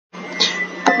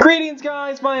Greetings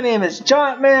guys, my name is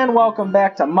Jotman. Welcome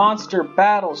back to Monster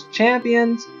Battles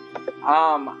Champions. We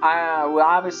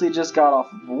obviously just got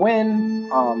off of a win,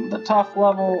 the tough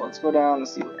level. Let's go down and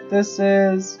see what this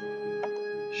is.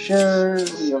 Sure,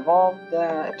 we evolved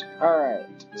that.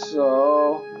 Alright,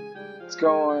 so let's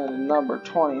go into number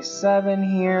 27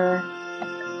 here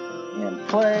and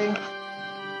play.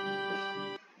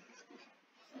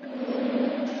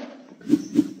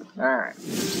 Alright,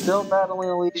 still battling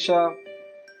Alicia.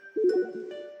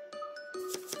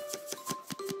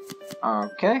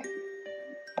 Okay.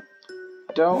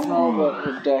 Don't know what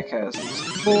her deck has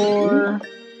for.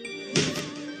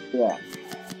 Yeah.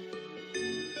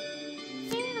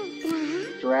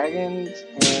 Dragons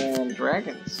and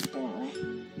dragons.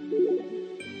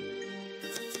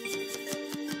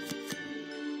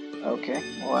 Okay,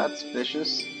 well that's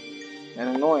vicious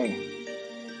and annoying.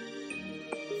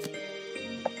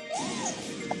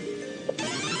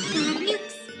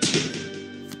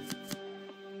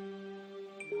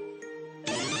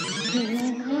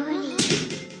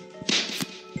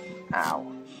 Ow.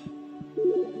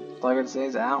 All I gotta say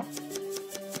is ow.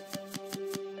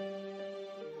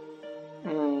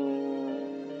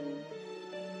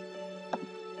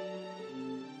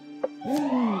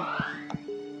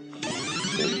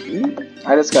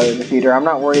 I just got a defeater. I'm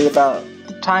not worried about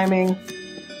the timing.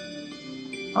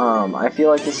 I feel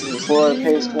like this is a slower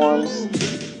paced one.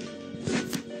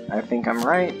 I think I'm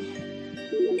right.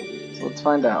 So let's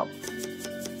find out.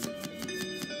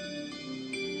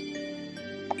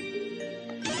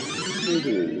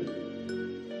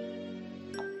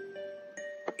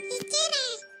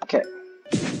 Okay.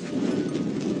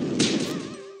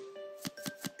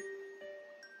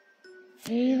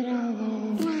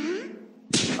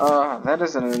 That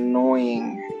is an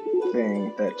annoying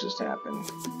thing that just happened.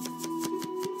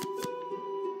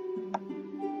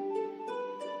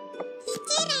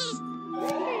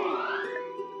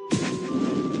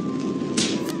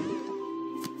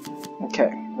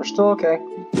 Okay, we're still okay.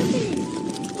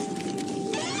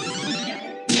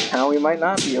 Now we might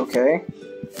not be okay.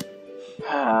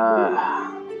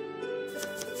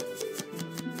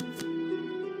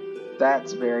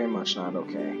 That's very much not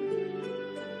okay.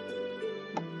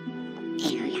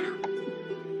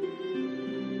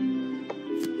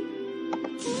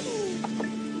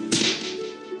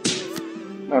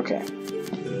 Okay.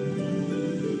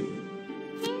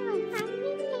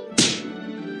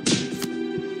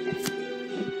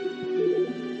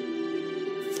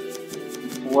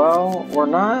 Well, we're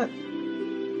not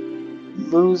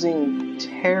losing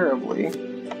terribly.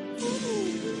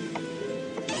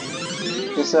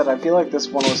 Like I said, I feel like this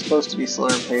one was supposed to be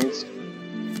slower paced.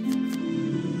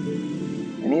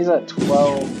 And he's at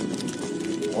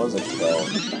 12. Was it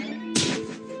 12?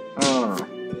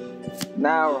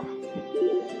 Now.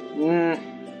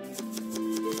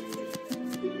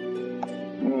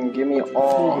 Give me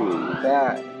all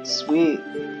that sweet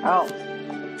health.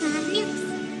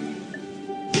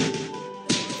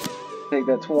 Take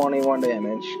that 21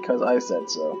 damage, because I said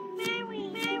so.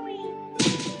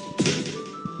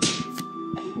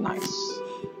 Nice.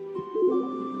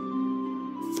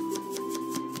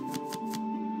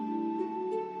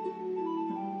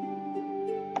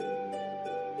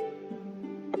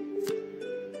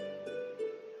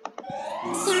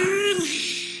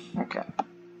 Okay.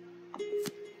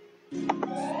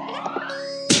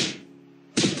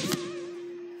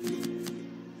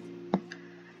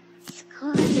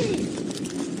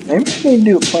 Maybe we need to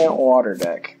do a plant water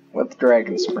deck with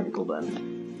dragons sprinkled in.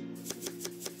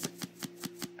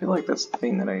 I feel like that's the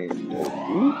thing that I need to do.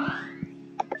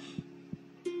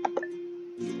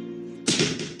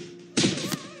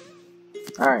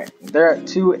 Alright, they're at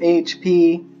 2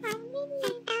 HP.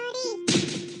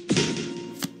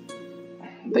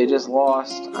 They just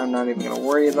lost. I'm not even going to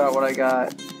worry about what I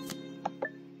got.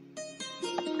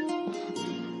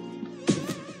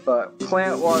 But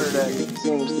plant water deck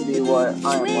seems to be what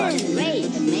I'm lacking. Great,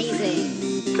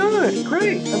 amazing. Good,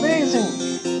 great, amazing.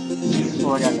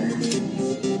 What I got there?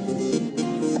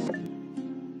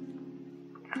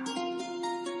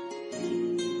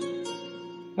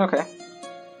 Okay.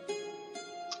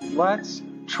 Let's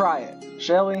try it,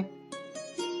 shall we?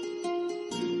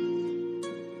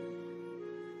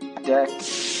 Deck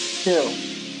 2.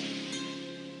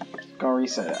 Gonna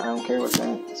reset it. I don't care what's in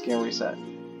it. It's gonna reset.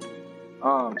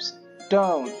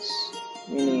 Stones.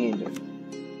 We need it.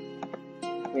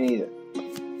 We need it.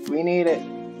 We need it.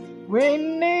 We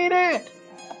need it!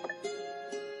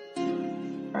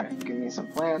 Alright, give me some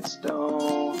plant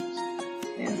stones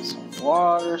and some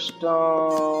water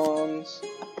stones.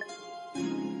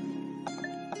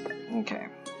 Okay,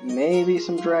 maybe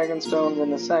some dragon stones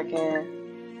in a second.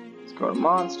 Let's go to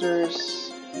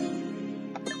monsters.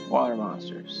 Water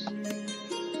monsters.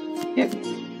 Give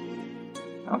me.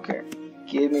 I don't care.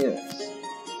 Give me this.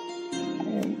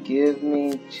 And give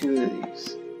me 2 of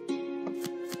these.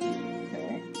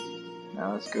 Okay.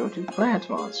 Now let's go to plant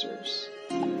monsters.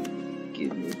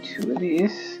 Give me 2 of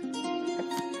these.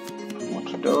 1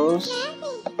 of those.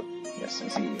 Yes, I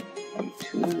see you. And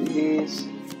 2 of these.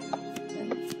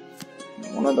 And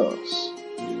 1 of those.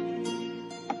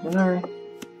 Whatever.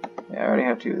 Yeah, I already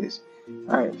have 2 of these.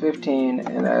 Alright, 15,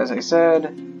 and as I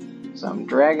said, some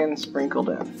dragon sprinkled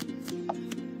in.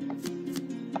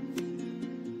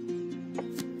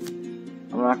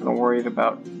 I'm not going to worry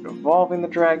about evolving the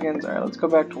dragons. Alright, let's go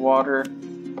back to water.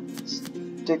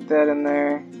 Stick that in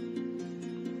there.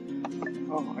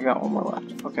 Oh, I got 1 more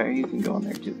left. Okay, you can go in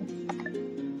there too then.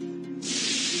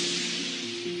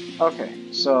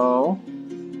 Okay, so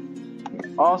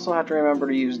you also have to remember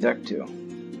to use deck 2.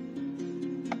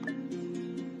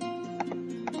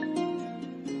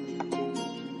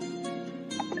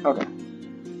 Okay.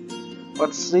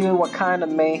 Let's see what kind of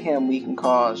mayhem we can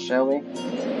cause, shall we?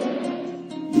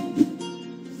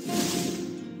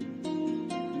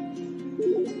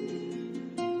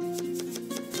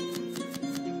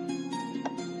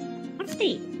 Let's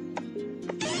see.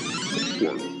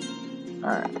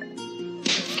 Alright.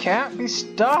 Can't be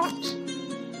stopped!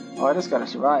 Oh, I just gotta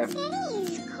survive.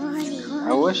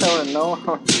 I wish I would have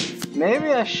known. Maybe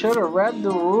I should have read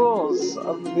the rules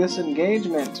of this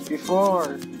engagement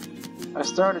before I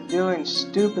started doing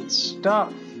stupid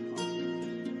stuff.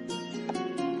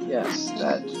 Yes,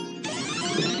 that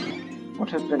would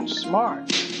have been smart.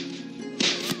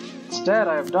 Instead,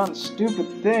 I have done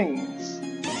stupid things.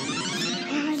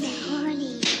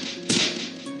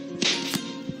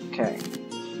 Okay.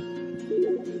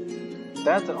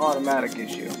 That's an automatic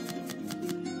issue.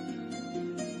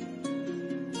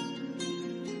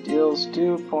 Deals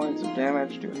 2 points of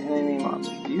damage to enemy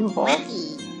monster. Do you evolve?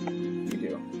 You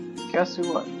do. Guess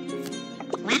who what?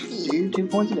 Do you 2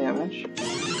 points of damage.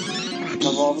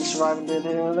 Evolve and survive and do it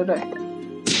another day.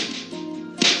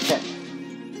 Okay.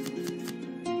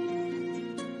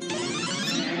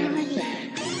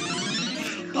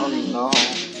 Oh no.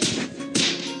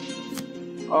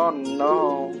 Oh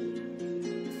no.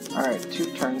 Alright, 2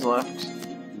 turns left.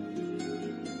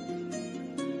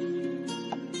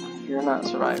 You're not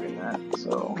surviving that,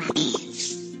 so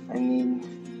I need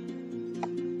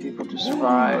people to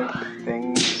survive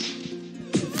things.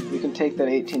 We can take that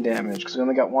 18 damage because we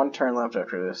only got 1 turn left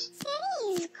after this.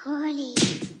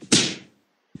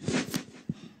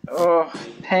 Oh,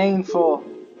 painful.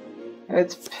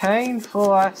 It's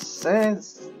painful, I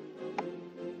says.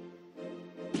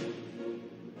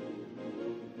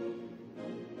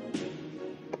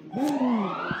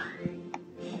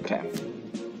 Okay.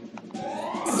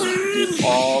 Do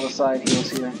all the side heals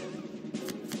here.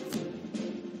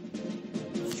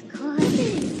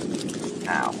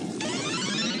 Ow.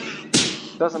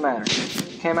 Doesn't matter.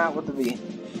 Came out with the V.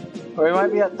 Or we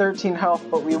might be at 13 health,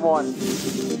 but we won.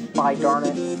 By darn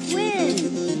it.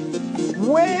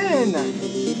 Win!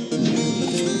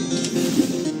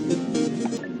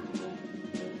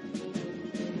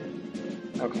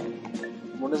 Okay.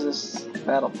 What is this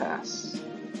battle pass?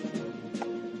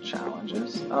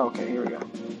 Challenges. Oh, okay, here we go.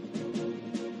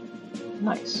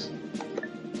 Nice.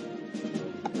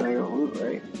 Did I go loot,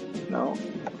 right? No.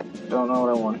 Don't know what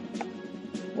I won.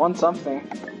 Won something.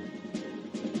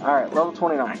 Alright, level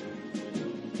 29.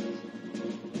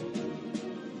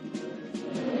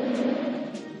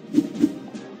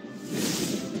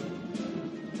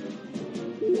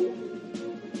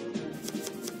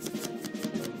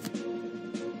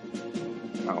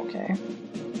 Okay.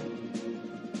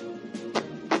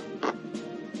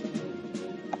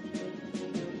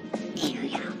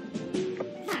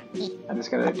 I just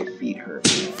gotta defeat her.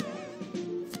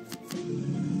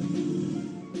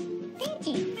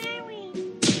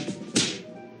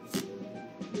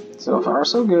 So far,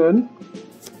 so good.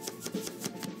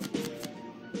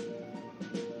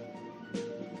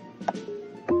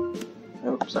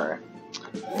 Nope, sorry.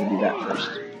 Let me do that first.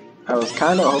 I was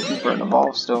kind of hoping for an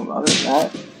evolve stone other than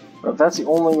that, but if that's the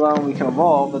only one we can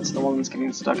evolve, that's the one that's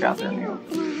getting stuck out there in the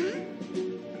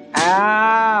open.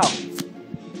 Ow!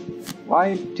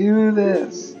 Why do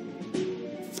this?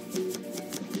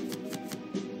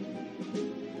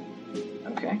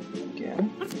 Okay,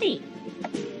 again. Let's see.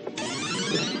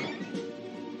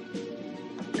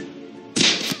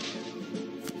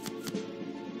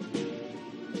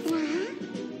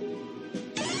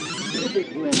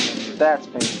 That's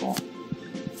painful.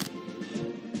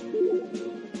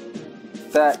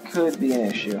 That could be an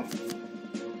issue.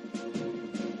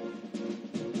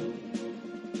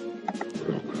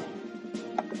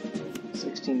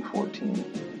 16, 14.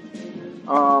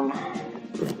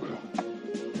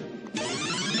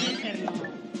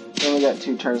 We only got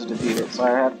 2 turns to beat it, so I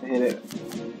have to hit it.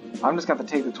 I'm just gonna have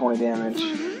to take the 20 damage.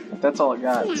 If that's all it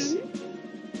got.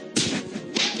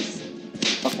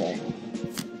 Okay.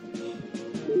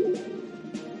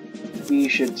 We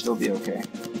should still be okay.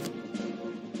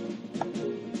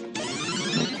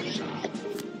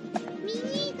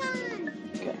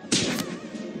 Okay.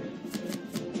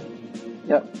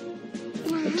 Yep.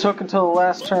 It took until the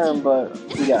last turn, but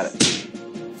we got it.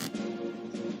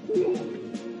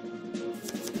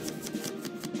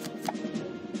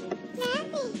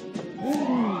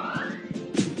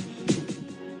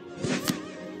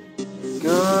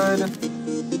 Good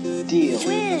deal.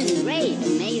 Win! Great!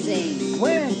 Amazing!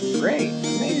 Win! Great!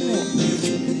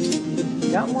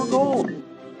 Amazing! Got more gold.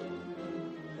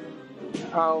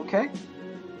 Okay.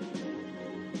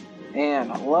 And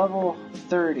level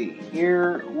 30.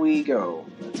 Here we go.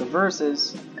 It's a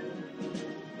versus.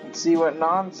 Let's see what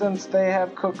nonsense they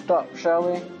have cooked up, shall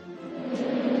we?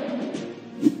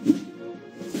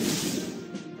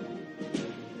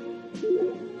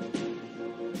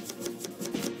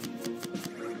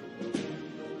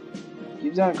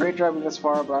 You've done a great job this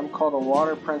far, but I'm called a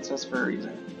water princess for a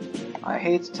reason. I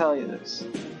hate to tell you this,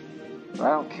 but I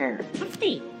don't care.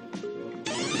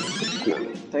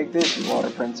 Take this, you water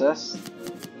princess.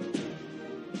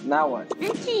 Now what?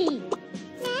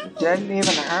 Didn't even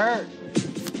hurt.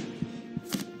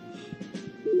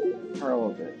 For a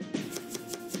little bit.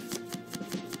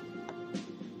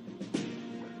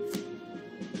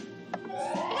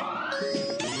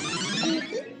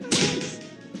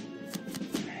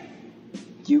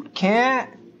 You can't.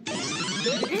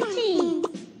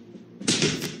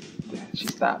 She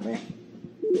stopped me.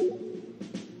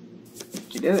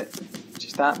 She did it. She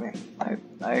stopped me.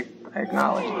 I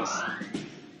acknowledge this.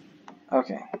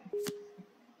 Okay.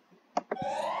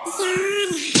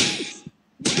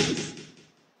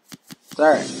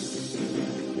 Sorry.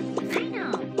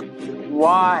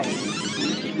 Why?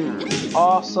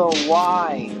 Also,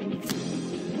 why?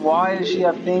 Why does she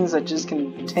have things that just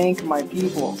can tank my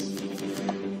people?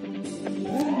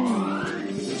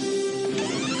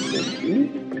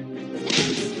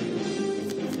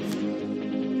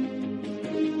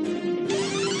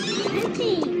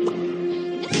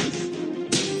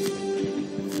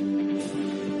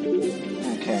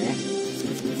 Okay.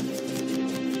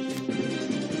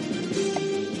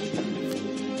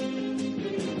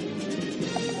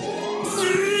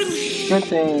 Good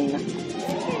thing.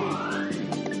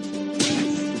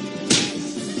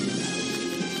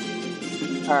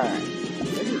 Alright.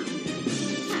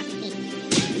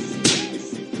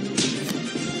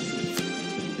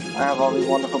 I have all these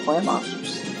wonderful plant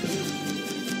monsters.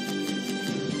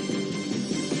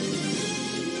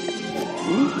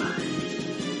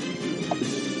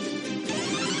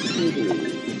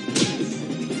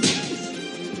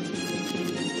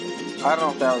 I don't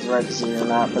know if that was the right decision or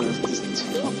not, but it's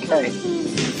just okay.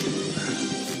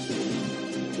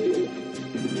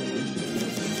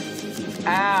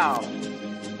 Ow!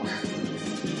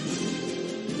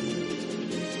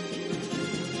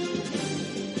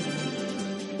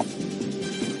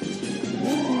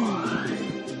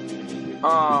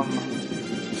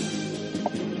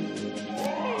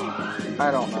 I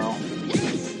don't know.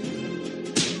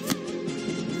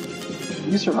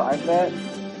 You survived that?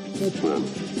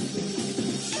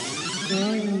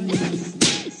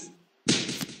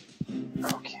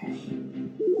 Okay.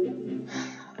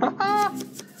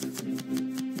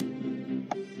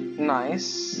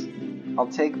 Nice. I'll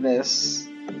take this.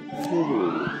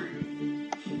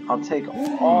 I'll take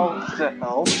all the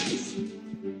health.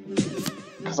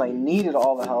 Because I needed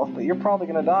all the health, but you're probably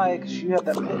gonna die because you have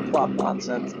that flip-flop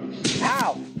nonsense.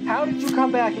 How? How did you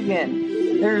come back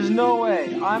again? There's no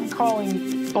way. I'm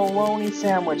calling bologna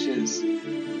sandwiches.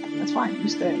 That's fine, you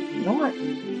stay. You know what?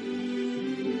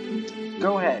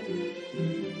 Go ahead.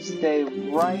 Stay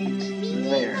right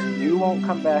there. You won't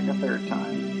come back a third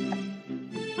time.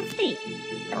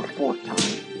 Or fourth time.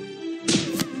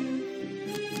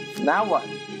 Now what?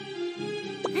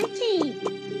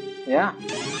 Yeah.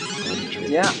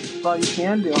 Yeah, that's all you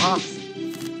can do, huh?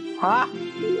 Huh?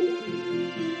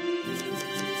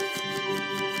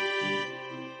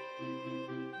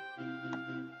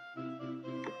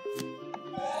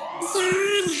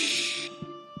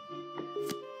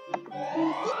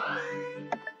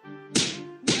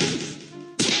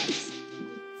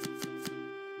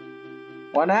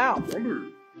 What now?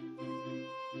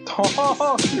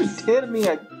 Oh, you did me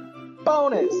a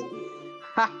bonus!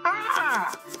 Ha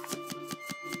ha!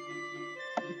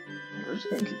 Where's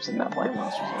Keep sending that flame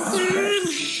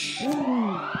monsters.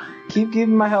 Keep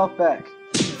giving my health back.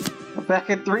 I'm back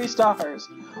at 3 stars.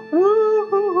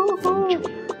 Woo-hoo-hoo-hoo.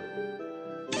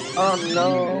 Oh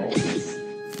no.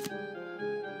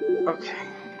 Okay.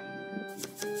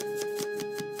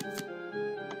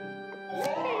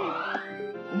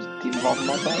 Just keep evolving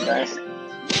my time, guys.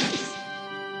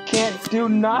 Can't do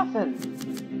nothing.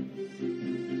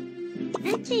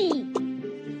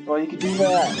 Well, you can do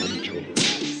that.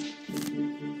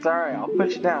 It's alright, I'll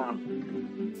put you down.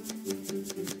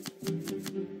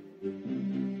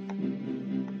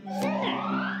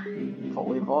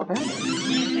 Fully evolved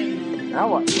him. Now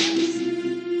what?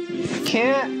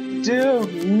 Can't do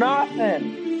nothing!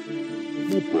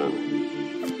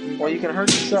 Well, you can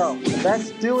hurt yourself. That's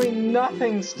doing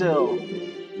nothing still.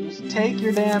 Just take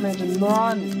your damage and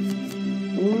run.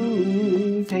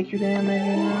 Ooh, take your damage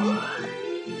and run.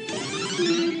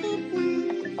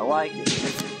 I like it.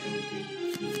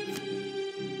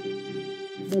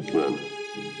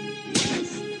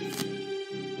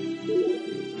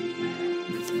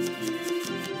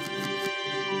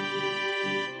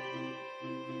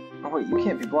 Oh wait, you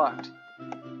can't be blocked.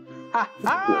 Ha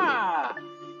ha!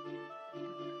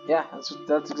 Yeah,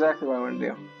 that's exactly what I want to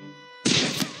do.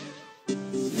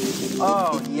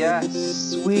 Oh yes,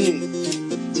 sweet,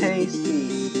 tasty,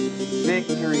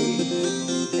 victory,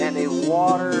 and a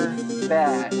water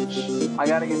badge. I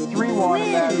gotta get 3 water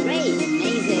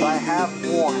badges, but I have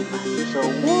 1. So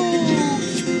woo!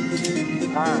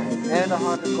 Alright, and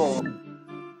 100 gold.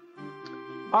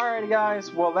 Alrighty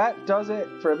guys, well that does it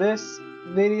for this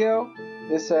video.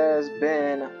 This has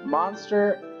been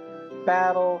Monster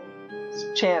Battle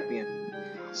Champion.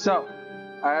 So,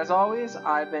 as always,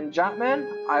 I've been Jumpman.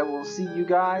 I will see you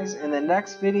guys in the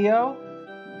next video.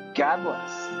 God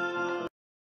bless.